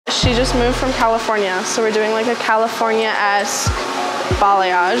She just moved from California, so we're doing like a California-esque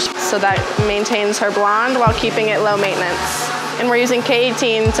balayage, so that maintains her blonde while keeping it low maintenance. And we're using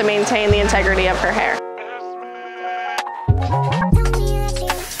K18 to maintain the integrity of her hair.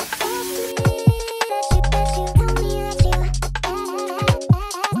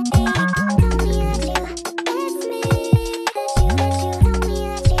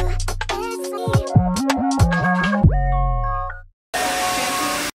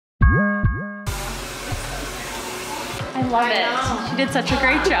 I love it. She did such a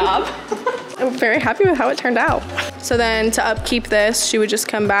great job. I'm very happy with how it turned out. So then to upkeep this, she would just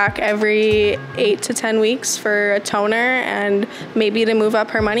come back every 8 to 10 weeks for a toner and maybe to move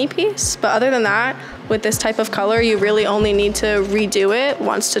up her money piece. But other than that, with this type of color, you really only need to redo it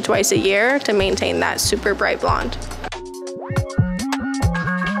once to twice a year to maintain that super bright blonde.